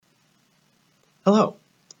Hello,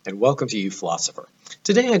 and welcome to uPhilosopher.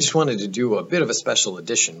 Today I just wanted to do a bit of a special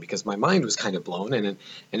edition because my mind was kind of blown, and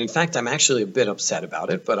in fact I'm actually a bit upset about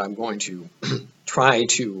it, but I'm going to try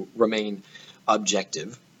to remain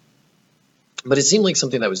objective. But it seemed like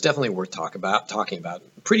something that was definitely worth talking about,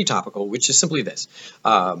 pretty topical, which is simply this.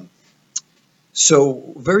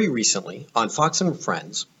 So very recently on Fox and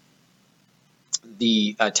Friends,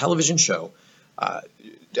 the television show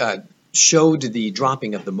showed the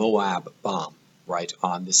dropping of the MOAB bomb, right,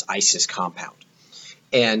 on this ISIS compound.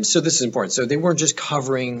 And so this is important. So they weren't just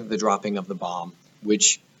covering the dropping of the bomb,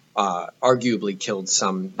 which arguably killed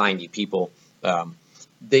some 90 people.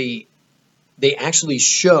 They actually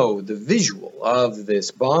show the visual of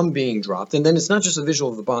this bomb being dropped. And then it's not just a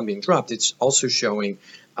visual of the bomb being dropped, it's also showing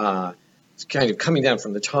it's kind of coming down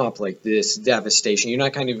from the top like this devastation. You're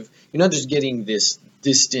not just getting this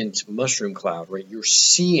distant mushroom cloud, right? You're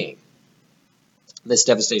seeing this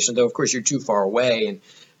devastation, though of course you're too far away and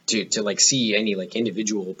to like see any like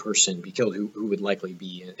individual person be killed who would likely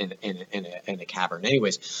be in a cavern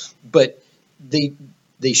anyways. But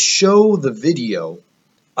they show the video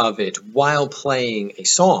of it while playing a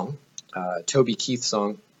song, Toby Keith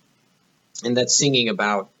song, and that's singing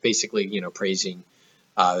about basically, praising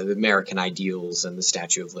the American ideals and the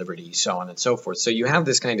Statue of Liberty, so on and so forth. So you have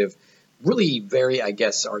this kind of really very, I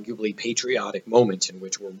guess, arguably patriotic moment in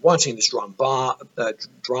which we're watching this bomb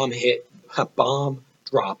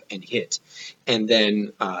drop and hit, and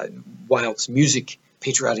then whilst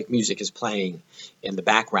patriotic music is playing in the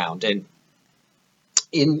background, and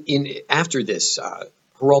after this,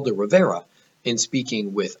 Geraldo Rivera, in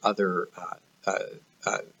speaking with other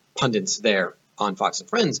pundits there on Fox and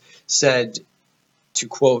Friends, said, to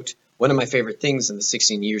quote, "One of my favorite things in the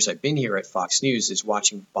 16 years I've been here at Fox News is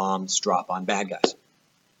watching bombs drop on bad guys."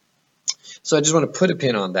 So I just want to put a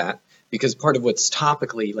pin on that, because part of what's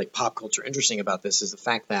topically, like pop culture, interesting about this is the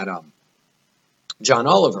fact that John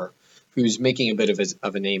Oliver, who's making a bit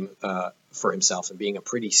of a name for himself and being a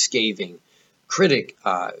pretty scathing critic,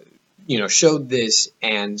 showed this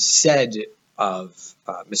and said of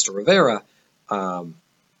Mr. Rivera,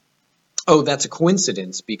 "Oh, that's a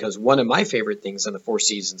coincidence, because one of my favorite things in the 4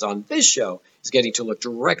 seasons on this show is getting to look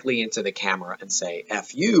directly into the camera and say,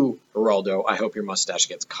 'F you, Geraldo, I hope your mustache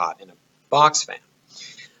gets caught in a box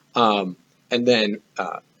fan.'" And then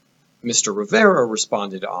Mr. Rivera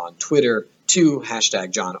responded on Twitter to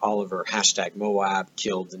 #JohnOliver, #MOAB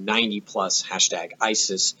killed 90 plus,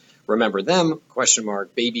 #ISIS. Remember them, ?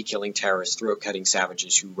 Baby killing terrorists, throat cutting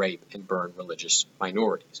savages who rape and burn religious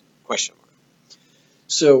minorities, ?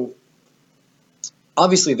 So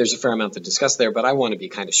obviously there's a fair amount to discuss there, but I want to be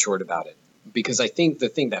kind of short about it, because I think the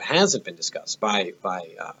thing that hasn't been discussed by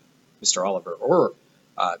Mr. Oliver or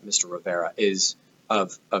Mr. Rivera is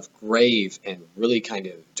of grave and really kind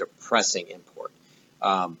of depressing import.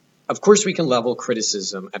 Of course, we can level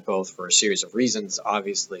criticism at both for a series of reasons.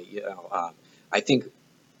 Obviously, I think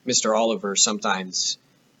Mr. Oliver sometimes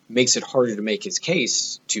makes it harder to make his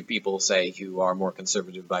case to people, say, who are more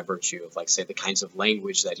conservative by virtue of, like, say, the kinds of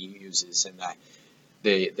language that he uses and that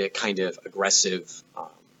the kind of aggressive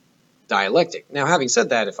dialectic. Now, having said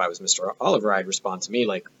that, if I was Mr. Oliver, I'd respond to me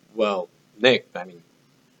like, "Well, Nick, I mean,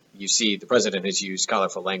 you see, the president has used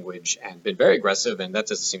colorful language and been very aggressive, and that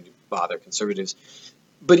doesn't seem to bother conservatives.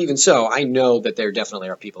 But even so, I know that there definitely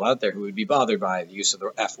are people out there who would be bothered by the use of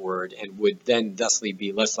the F word and would then thusly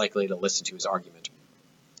be less likely to listen to his argument."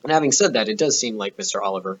 And having said that, it does seem like Mr.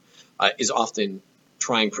 Oliver is often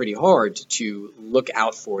trying pretty hard to look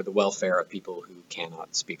out for the welfare of people who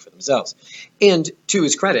cannot speak for themselves. And to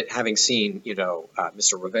his credit, having seen,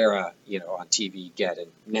 Mr. Rivera, on TV get in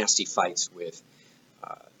nasty fights with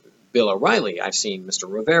Bill O'Reilly, I've seen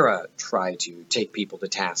Mr. Rivera try to take people to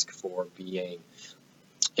task for being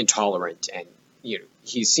intolerant, and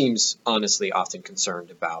he seems honestly often concerned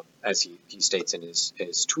about, as he states in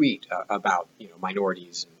his tweet, about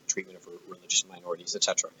minorities and treatment of religious minorities,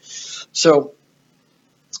 etc. So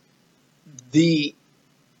the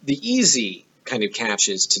easy kind of catch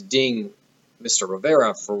is to ding Mr.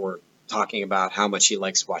 Rivera for talking about how much he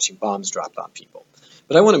likes watching bombs dropped on people.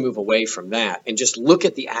 But I want to move away from that and just look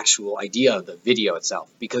at the actual idea of the video itself,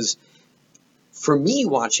 because for me,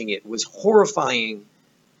 watching it was horrifying.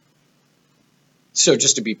 So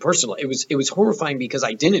just to be personal, it was horrifying because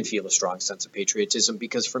I didn't feel a strong sense of patriotism,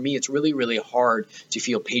 because for me it's really, really hard to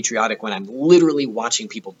feel patriotic when I'm literally watching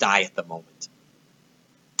people die at the moment.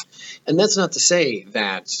 And that's not to say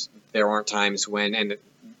that there aren't times when, and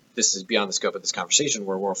this is beyond the scope of this conversation,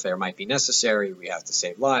 where warfare might be necessary, we have to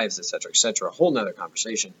save lives, etc., a whole nother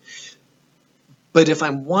conversation. But if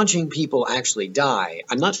I'm watching people actually die,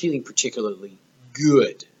 I'm not feeling particularly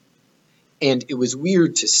good. And it was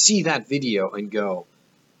weird to see that video and go,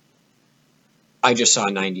 I just saw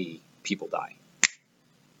 90 people die.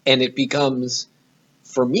 And it becomes,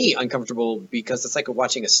 for me, uncomfortable because it's like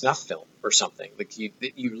watching a snuff film or something. Like you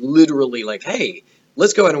literally like, hey,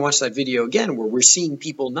 let's go ahead and watch that video again where we're seeing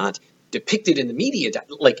people not depicted in the media,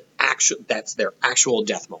 like that's their actual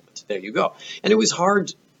death moment. There you go. And it was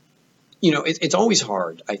hard, it's always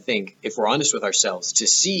hard, I think, if we're honest with ourselves, to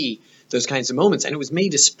see those kinds of moments. And it was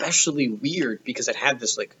made especially weird because it had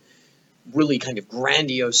this like really kind of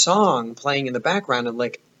grandiose song playing in the background. And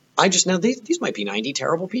like, these might be 90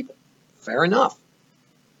 terrible people. Fair enough.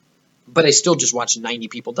 But I still just watched 90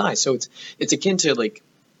 people die. So it's akin to like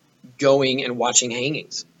going and watching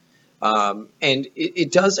hangings. And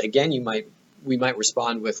it does, again, we might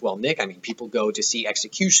respond with, well, Nick, I mean, people go to see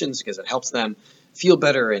executions because it helps them feel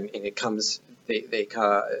better, and it comes, they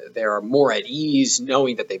are more at ease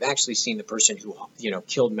knowing that they've actually seen the person who,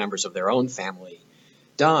 killed members of their own family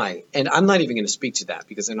die. And I'm not even going to speak to that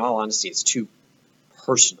because in all honesty, it's too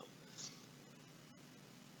personal.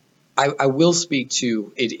 I will speak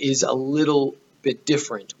to, it is a little bit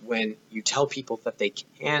different when you tell people that they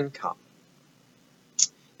can come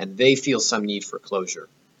and they feel some need for closure,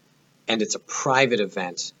 and it's a private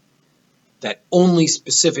event that only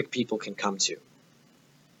specific people can come to.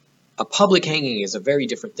 A public hanging is a very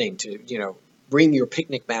different thing. To, bring your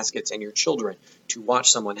picnic baskets and your children to watch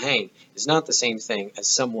someone hang is not the same thing as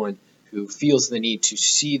someone who feels the need to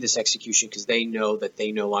see this execution because they know that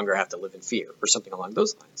they no longer have to live in fear or something along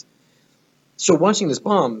those lines. So watching this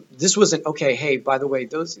bomb, this wasn't, okay, hey, by the way,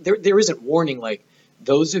 there isn't warning like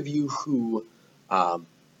those of you who are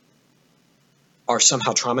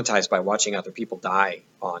somehow traumatized by watching other people die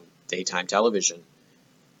on daytime television,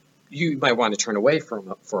 you might want to turn away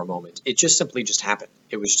for a moment. It just simply just happened.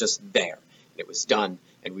 It was just there. It was done,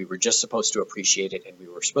 and we were just supposed to appreciate it, and we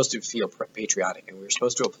were supposed to feel patriotic, and we were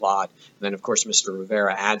supposed to applaud. And then, of course, Mr.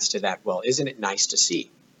 Rivera adds to that, well, isn't it nice to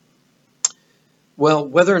see? Well,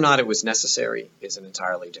 whether or not it was necessary is an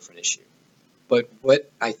entirely different issue. But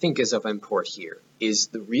what I think is of import here is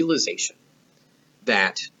the realization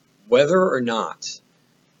that whether or not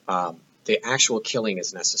the actual killing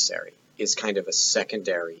is necessary is kind of a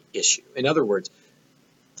secondary issue. In other words,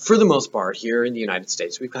 for the most part, here in the United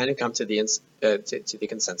States, we've kind of come to the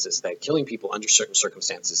consensus that killing people under certain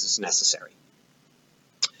circumstances is necessary.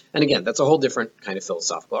 And again, that's a whole different kind of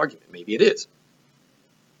philosophical argument. Maybe it is.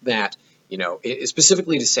 That, it is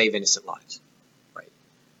specifically to save innocent lives, right?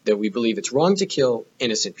 That we believe it's wrong to kill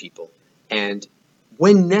innocent people, and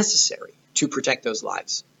when necessary, to protect those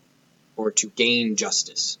lives or to gain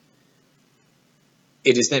justice,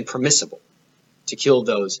 it is then permissible to kill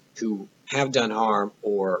those who have done harm,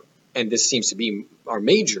 and this seems to be our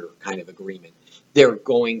major kind of agreement, they're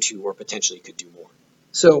going to or potentially could do more.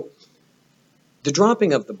 So the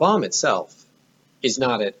dropping of the bomb itself is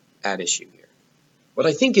not at issue here. What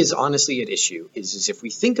I think is honestly at issue is if we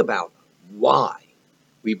think about why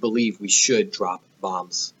we believe we should drop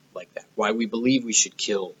bombs like that, why we believe we should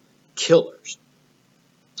kill killers.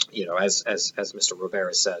 As Mr.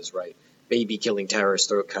 Rivera says, right? Baby killing terrorists,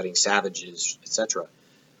 throat cutting savages, etc.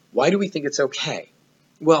 Why do we think it's okay?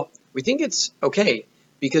 Well, we think it's okay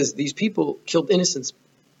because these people killed innocents,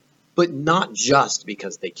 but not just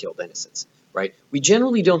because they killed innocents, right? We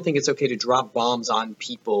generally don't think it's okay to drop bombs on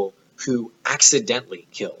people who accidentally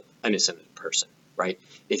kill an innocent person, right?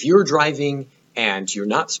 If you're driving and you're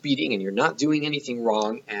not speeding and you're not doing anything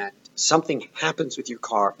wrong and something happens with your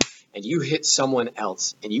car and you hit someone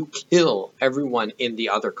else and you kill everyone in the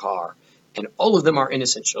other car and all of them are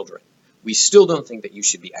innocent children, we still don't think that you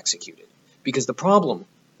should be executed. Because the problem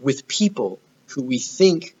with people who we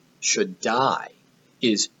think should die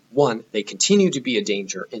is, one, they continue to be a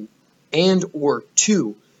danger, and or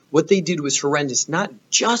two, what they did was horrendous, not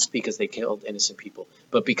just because they killed innocent people,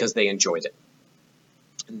 but because they enjoyed it.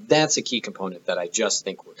 And that's a key component that I just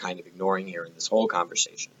think we're kind of ignoring here in this whole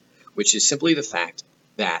conversation, which is simply the fact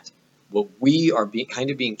that what we are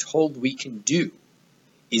being told we can do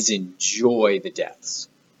is enjoy the deaths.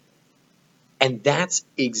 And that's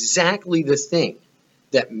exactly the thing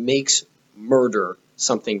that makes murder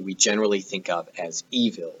something we generally think of as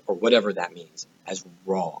evil, or whatever that means, as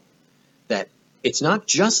wrong. That it's not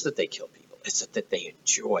just that they kill people, it's that they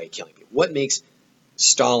enjoy killing people. What makes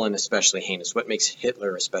Stalin especially heinous? What makes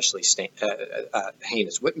Hitler especially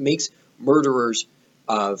heinous? What makes murderers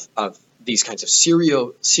of these kinds of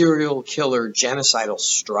serial killer, genocidal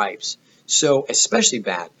stripes so especially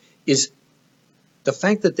bad is the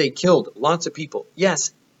fact that they killed lots of people,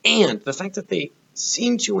 yes, and the fact that they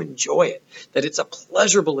seem to enjoy it, that it's a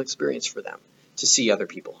pleasurable experience for them to see other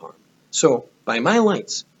people harmed. So, by my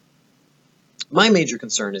lights, My major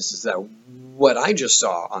concern is that what I just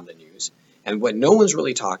saw on the news and what no one's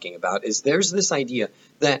really talking about is there's this idea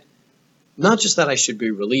that not just that I should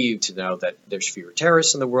be relieved to know that there's fewer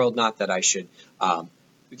terrorists in the world, not that I should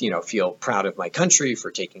feel proud of my country for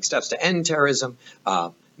taking steps to end terrorism,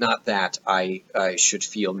 not that I should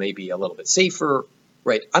feel maybe a little bit safer,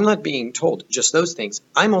 right? I'm not being told just those things.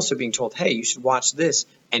 I'm also being told, hey, you should watch this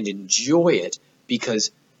and enjoy it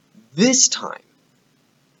because this time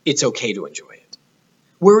it's okay to enjoy it.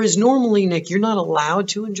 Whereas normally, Nick, you're not allowed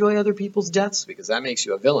to enjoy other people's deaths because that makes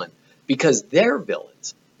you a villain, because they're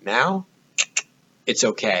villains. Now, it's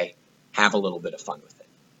okay. Have a little bit of fun with it.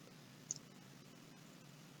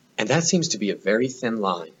 And that seems to be a very thin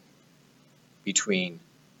line between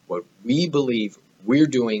what we believe we're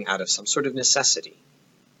doing out of some sort of necessity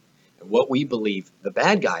and what we believe the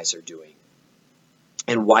bad guys are doing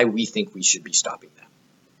and why we think we should be stopping them.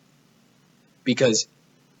 Because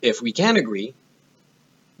if we can agree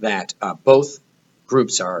that both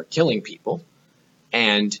groups are killing people,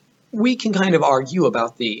 and we can kind of argue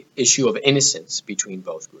about the issue of innocence between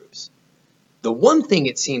both groups, the one thing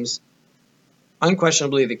it seems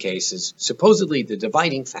unquestionably the case is supposedly the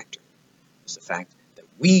dividing factor is the fact that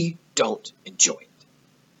we don't enjoy it.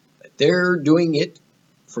 That they're doing it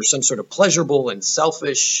for some sort of pleasurable and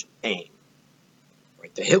selfish aim.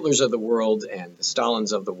 Right? The Hitlers of the world and the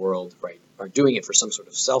Stalins of the world, right, are doing it for some sort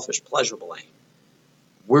of selfish, pleasurable aim.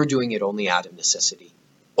 We're doing it only out of necessity,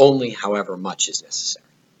 only however much is necessary.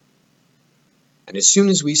 And as soon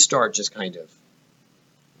as we start just kind of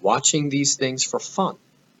watching these things for fun,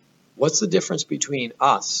 what's the difference between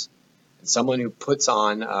us and someone who puts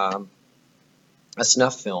on a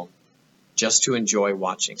snuff film just to enjoy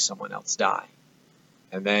watching someone else die?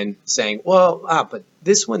 And then saying, well, but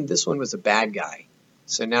this one was a bad guy,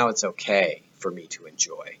 so now it's okay for me to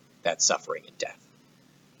enjoy that suffering and death.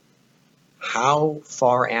 How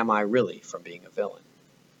far am I really from being a villain?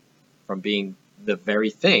 From being the very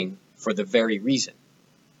thing for the very reason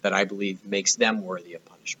that I believe makes them worthy of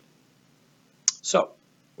punishment. So,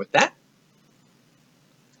 with that,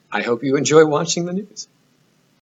 I hope you enjoy watching the news.